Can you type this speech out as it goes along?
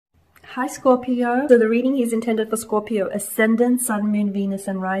Hi Scorpio. So the reading is intended for Scorpio Ascendant, Sun, Moon, Venus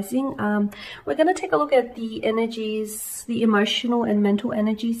and Rising. We're going to take a look at the energies, the emotional and mental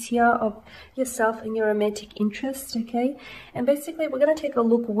energies here of yourself and your romantic interest, okay? And basically we're going to take a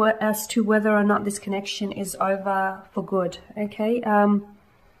look as to whether or not this connection is over for good, okay?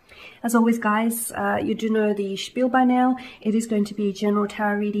 As always, guys, you do know the spiel by now. It is going to be a general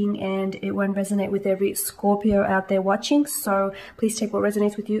tarot reading and it won't resonate with every Scorpio out there watching. So please take what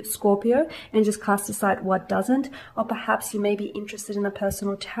resonates with you, Scorpio, and just cast aside what doesn't. Or perhaps you may be interested in a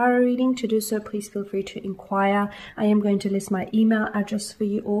personal tarot reading. To do so, please feel free to inquire. I am going to list my email address for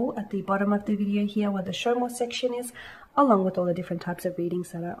you all at the bottom of the video here where the show more section is, along with all the different types of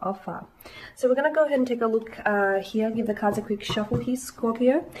readings that I offer. So we're going to go ahead and take a look here, give the cards a quick shuffle here,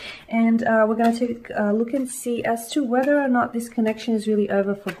 Scorpio, and we're going to take a look and see as to whether or not this connection is really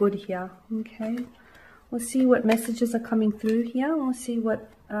over for good here, okay? We'll see what messages are coming through here, and we'll see what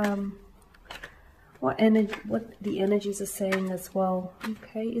the energies are saying as well,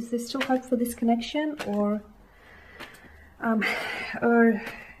 okay? Is there still hope for this connection, or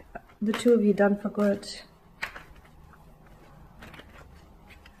the two of you done for good?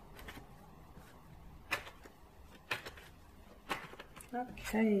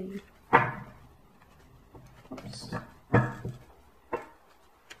 Okay. Oops.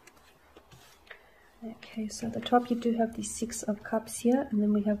 Okay, so at the top you do have the Six of Cups here, and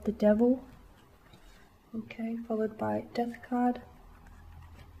then we have the Devil. Okay, followed by Death card,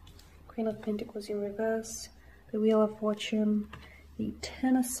 Queen of Pentacles in reverse, the Wheel of Fortune, the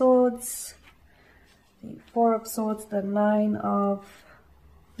Ten of Swords, the Four of Swords, the Nine of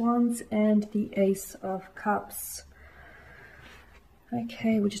Wands, and the Ace of Cups.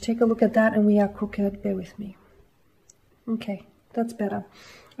 Okay, we'll just take a look at that, and we are crooked. Bear with me. Okay, that's better.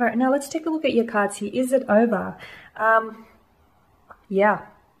 All right, now let's take a look at your cards here. Is it over? Yeah.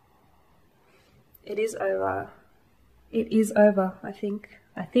 It is over. It is over, I think.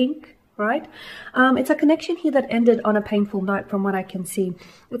 Right? It's a connection here that ended on a painful note from what I can see.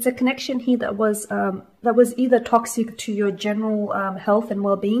 It's a connection here that was either toxic to your general health and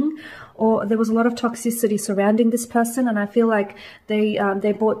well-being, or there was a lot of toxicity surrounding this person, and I feel like they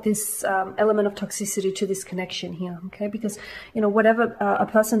brought this element of toxicity to this connection here, okay? Because, you know, whatever a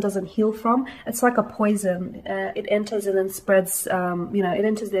person doesn't heal from, it's like a poison. It enters and then spreads, you know, it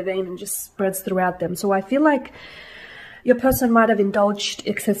enters their vein and just spreads throughout them. So I feel like your person might have indulged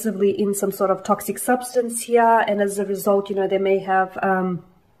excessively in some sort of toxic substance here, and as a result, you know, they may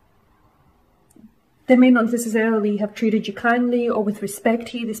not necessarily have treated you kindly or with respect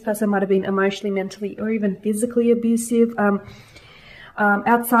here. This person might have been emotionally, mentally, or even physically abusive.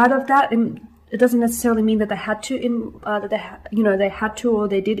 Outside of that, it doesn't necessarily mean that they had to, they had to or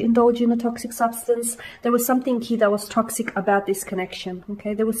they did indulge in a toxic substance. There was something here that was toxic about this connection,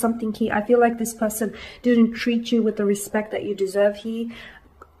 okay? There was something here. I feel like this person didn't treat you with the respect that you deserve here,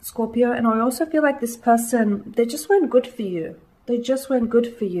 Scorpio. And I also feel like this person, they just weren't good for you. They just weren't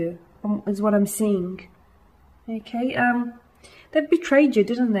good for you, is what I'm seeing, okay? They betrayed you,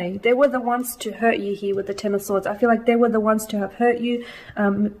 didn't they? They were the ones to hurt you here with the Ten of Swords. I feel like they were the ones to have hurt you,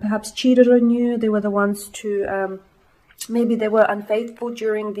 perhaps cheated on you. They were the ones to, maybe they were unfaithful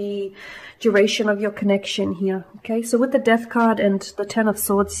during the duration of your connection here, okay? So with the Death card and the Ten of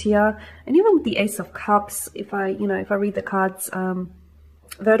Swords here, and even with the Ace of Cups, if I read the cards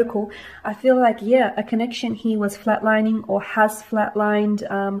vertical, I feel like, yeah, a connection here was flatlining or has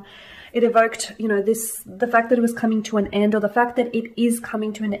flatlined. It evoked, you know, the fact that it was coming to an end, or the fact that it is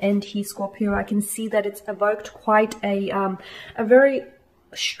coming to an end here, Scorpio. I can see that it's evoked quite a very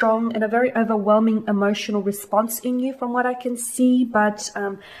strong and a very overwhelming emotional response in you from what I can see. But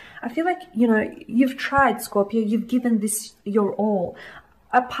I feel like, you know, you've tried, Scorpio. You've given this your all.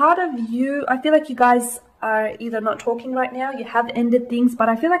 A part of you, I feel like you guys are either not talking right now, you have ended things, but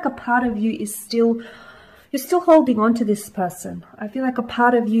I feel like a part of you is still, you're still holding on to this person. I feel like a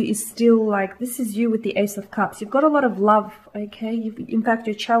part of you is still like, this is you with the Ace of Cups. You've got a lot of love, okay? In fact,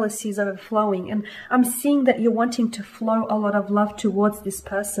 your chalice is overflowing. And I'm seeing that you're wanting to flow a lot of love towards this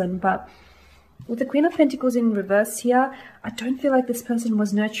person. But with the Queen of Pentacles in reverse here, I don't feel like this person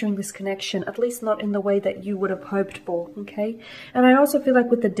was nurturing this connection, at least not in the way that you would have hoped for, okay? And I also feel like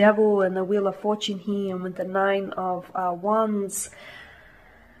with the Devil and the Wheel of Fortune here, and with the Nine of Wands,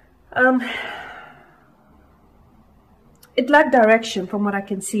 it lacked direction from what I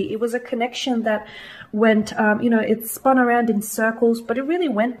can see. It was a connection that went, you know, it spun around in circles, but it really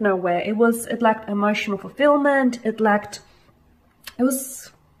went nowhere. It lacked emotional fulfillment. It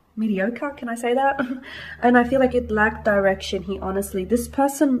was mediocre, can I say that? And I feel like it lacked direction here, honestly. This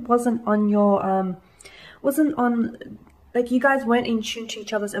person wasn't on your, wasn't on like you guys weren't in tune to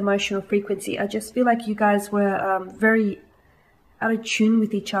each other's emotional frequency. I just feel like you guys were very out of tune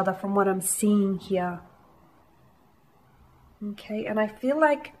with each other from what I'm seeing here. Okay, and I feel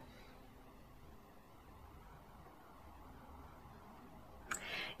like,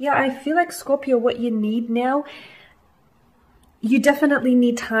 yeah, I feel like Scorpio, what you need now, you definitely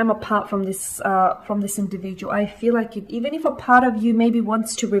need time apart from this individual. I feel like even if a part of you maybe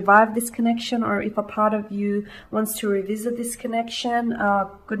wants to revive this connection, or if a part of you wants to revisit this connection,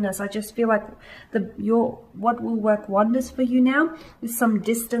 goodness, I just feel like what will work wonders for you now is some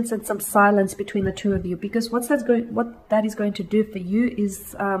distance and some silence between the two of you. Because what that is going to do for you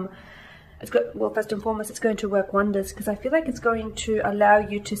is well, first and foremost, it's going to work wonders, because I feel like it's going to allow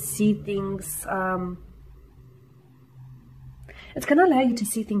you to see things. It's going to allow you to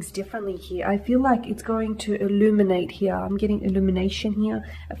see things differently here. I feel like it's going to illuminate here. I'm getting illumination here.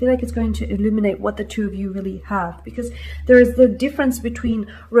 I feel like it's going to illuminate what the two of you really have, because there is the difference between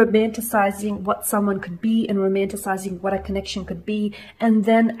romanticizing what someone could be and romanticizing what a connection could be, and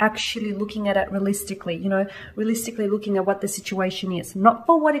then actually looking at it realistically, you know, realistically looking at what the situation is. Not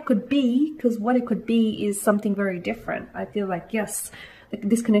for what it could be, because what it could be is something very different. I feel like, yes,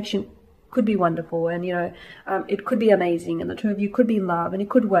 this connection could be wonderful, and you know, it could be amazing, and the two of you could be in love, and it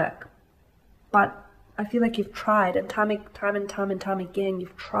could work. But I feel like you've tried, and time and time again,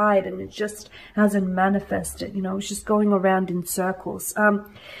 you've tried, and it just hasn't manifested. You know, it's just going around in circles.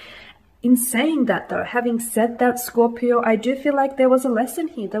 In saying that, though, having said that, Scorpio, I do feel like there was a lesson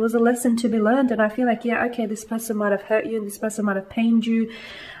here. There was a lesson to be learned, and I feel like, yeah, okay, this person might have hurt you, and this person might have pained you,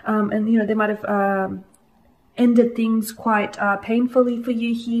 and you know, they might have ended things quite painfully for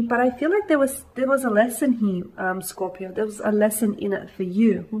you here, but I feel like there was a lesson here, Scorpio. There was a lesson in it for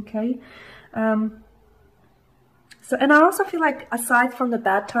you, okay? So, and I also feel like, aside from the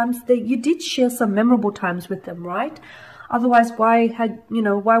bad times, that you did share some memorable times with them, right? Otherwise, why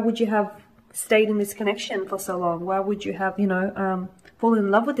would you have stayed in this connection for so long? Why would you have, fall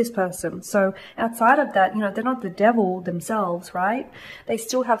in love with this person? So outside of that, you know, they're not the devil themselves, right? They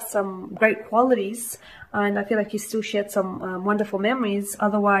still have some great qualities, and I feel like you still shared some wonderful memories.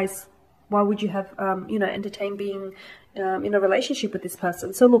 Otherwise, why would you have, entertained being in a relationship with this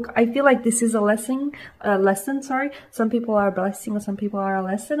person? So look, I feel like this is a lesson. Some people are a blessing, or some people are a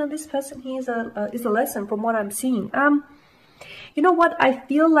lesson, and this person here is a lesson from what I'm seeing. You know what? I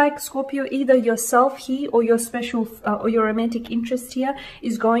feel like, Scorpio, either yourself here or your special or your romantic interest here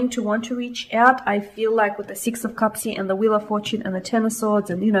is going to want to reach out. I feel like with the Six of Cups here and the Wheel of Fortune and the Ten of Swords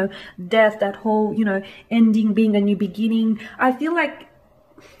and, you know, death, that whole, you know, ending being a new beginning. I feel like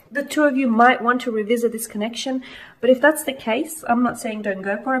the two of you might want to revisit this connection. But if that's the case, I'm not saying don't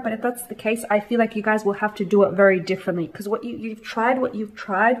go for it, but if that's the case, I feel like you guys will have to do it very differently, because you've tried,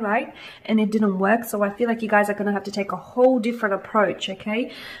 right? And it didn't work. So I feel like you guys are going to have to take a whole different approach,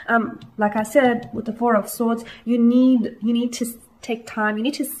 okay? Like I said, with the Four of Swords, you need to take time. You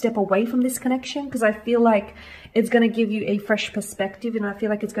need to step away from this connection, because I feel like it's going to give you a fresh perspective, and I feel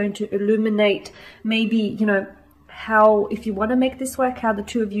like it's going to illuminate maybe, you know, how, if you want to make this work, how the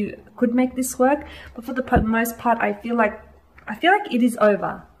two of you could make this work. But for the most part, I feel like it is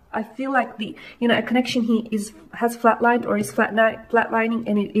over. I feel like a connection here has flatlined or is flatlining,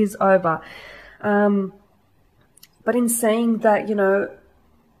 and it is over. But in saying that, you know,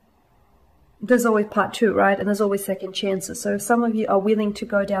 there's always part two, right? And there's always second chances. So if some of you are willing to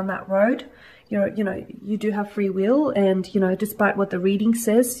go down that road, you do have free will, and, you know, despite what the reading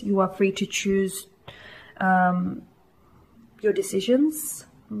says, you are free to choose your decisions.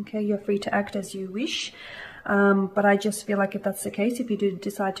 Okay, you're free to act as you wish. But I just feel like if that's the case, if you do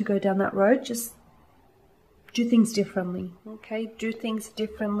decide to go down that road, just do things differently. Okay, do things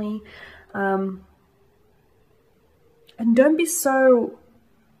differently. And don't be so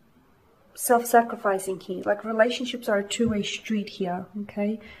self-sacrificing here. Like, relationships are a two-way street here.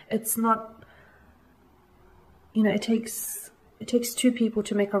 Okay, it's not, you know, it takes two people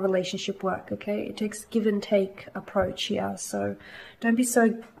to make a relationship work, okay? It takes give and take approach here. So don't be so,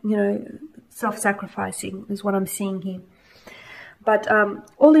 you know, self-sacrificing is what I'm seeing here. But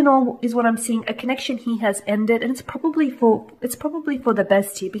all in all is what I'm seeing. A connection here has ended, and it's probably for the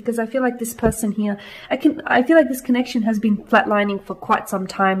best here, because I feel like this person here, I feel like this connection has been flatlining for quite some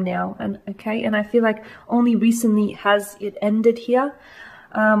time now, and and I feel like only recently has it ended here.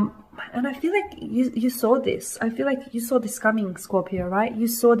 And I feel like you saw this. I feel like you saw this coming, Scorpio, right? You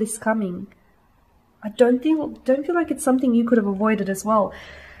saw this coming. I don't feel like it's something you could have avoided as well.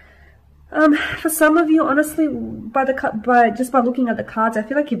 For some of you, honestly, just by looking at the cards, I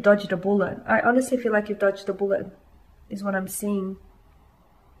feel like you've dodged a bullet. I honestly feel like you've dodged a bullet, is what I'm seeing.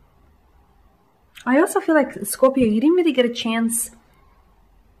 I also feel like, Scorpio, you didn't really get a chance.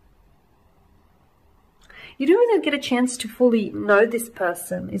 You didn't really get a chance to fully know this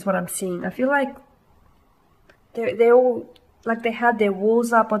person, is what I'm seeing. I feel like they're all, like they had their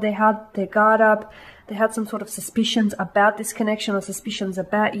walls up, or they had their guard up. They had some sort of suspicions about this connection, or suspicions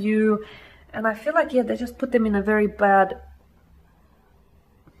about you. And I feel like, yeah, they just put them in a very bad,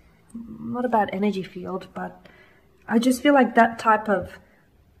 not a bad energy field, but I just feel like that type of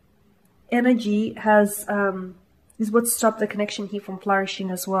energy has, is what stopped the connection here from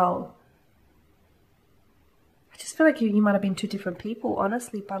flourishing as well. I just feel like you might have been two different people,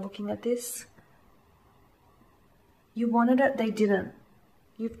 honestly, by looking at this. You wanted it, they didn't.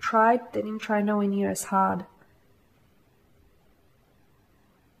 You've tried, they didn't try nowhere near as hard.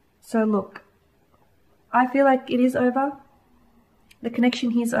 So look, I feel like it is over. The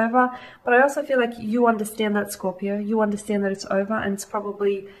connection here is over. But I also feel like you understand that, Scorpio. You understand that it's over, and it's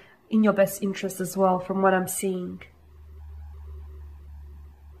probably in your best interest as well, from what I'm seeing.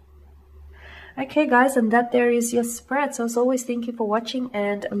 Okay, guys, and that there is your spread. So as always, thank you for watching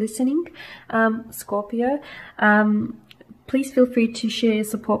and listening, Scorpio. Please feel free to share your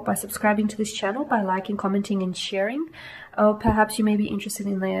support by subscribing to this channel, by liking, commenting, and sharing. Or perhaps you may be interested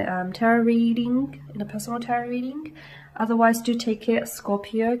in the tarot reading, in a personal tarot reading. Otherwise, do take care,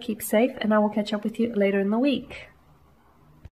 Scorpio. Keep safe, and I will catch up with you later in the week.